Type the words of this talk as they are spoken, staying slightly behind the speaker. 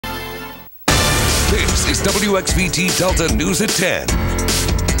WXVT Delta News at 10.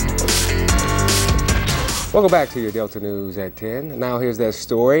 Welcome back to your Delta News at 10. Now here's that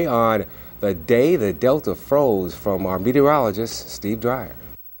story on the day the Delta froze from our meteorologist, Steve Dreyer.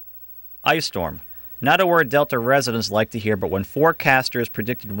 Ice storm. Not a word Delta residents like to hear, but when forecasters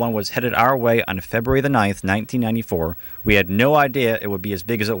predicted one was headed our way on February the 9th, 1994, we had no idea it would be as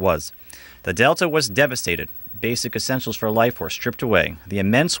big as it was. The Delta was devastated. Basic essentials for life were stripped away. The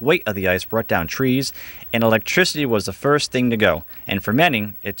immense weight of the ice brought down trees, and electricity was the first thing to go. And for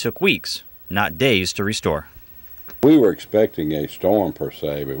many, it took weeks, not days, to restore. We were expecting a storm per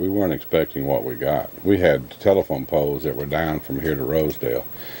se, but we weren't expecting what we got. We had telephone poles that were down from here to Rosedale.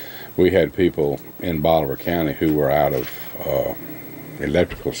 We had people in Bolivar County who were out of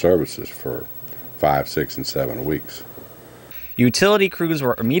electrical services for 5, 6, and 7 weeks. Utility crews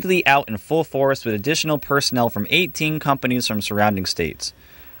were immediately out in full force with additional personnel from 18 companies from surrounding states.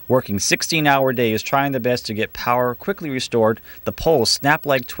 Working 16-hour days trying their best to get power quickly restored, the poles snapped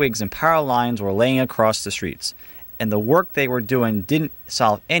like twigs and power lines were laying across the streets. And the work they were doing didn't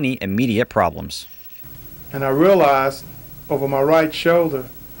solve any immediate problems. And I realized over my right shoulder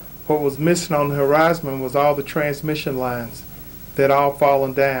what was missing on the horizon was all the transmission lines that all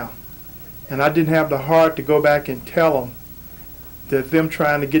fallen down. And I didn't have the heart to go back and tell them that them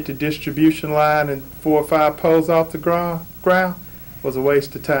trying to get the distribution line and 4 or 5 poles off the ground was a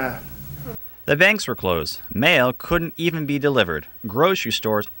waste of time. The banks were closed. Mail couldn't even be delivered. Grocery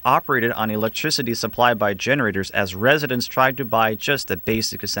stores operated on electricity supplied by generators as residents tried to buy just the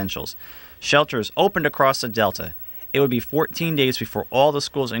basic essentials. Shelters opened across the Delta. It would be 14 days before all the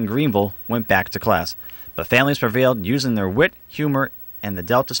schools in Greenville went back to class. But families prevailed, using their wit, humor, and the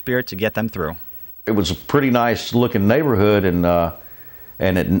Delta spirit to get them through. It was a pretty nice looking neighborhood, and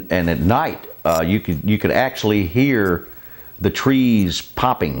at night you could actually hear the trees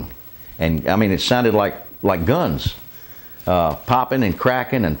popping, and I mean it sounded like guns popping and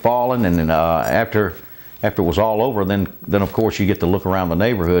cracking and falling. And then after it was all over, then of course you get to look around the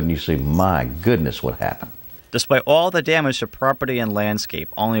neighborhood and you see, my goodness, what happened. Despite all the damage to property and landscape,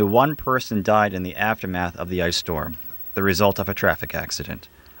 only one person died in the aftermath of the ice storm, the result of a traffic accident.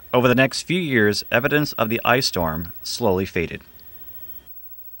 Over the next few years, evidence of the ice storm slowly faded.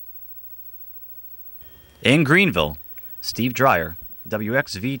 In Greenville, Steve Dreyer,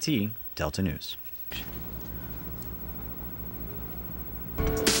 WXVT Delta News.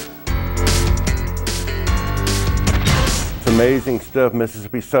 It's amazing stuff.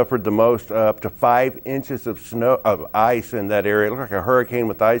 Mississippi suffered the most, up to 5 inches of ice in that area. It looked like a hurricane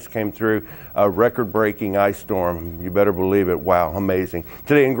with ice came through, a record-breaking ice storm. You better believe it. Wow, amazing.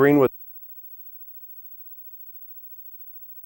 Today in Greenwood.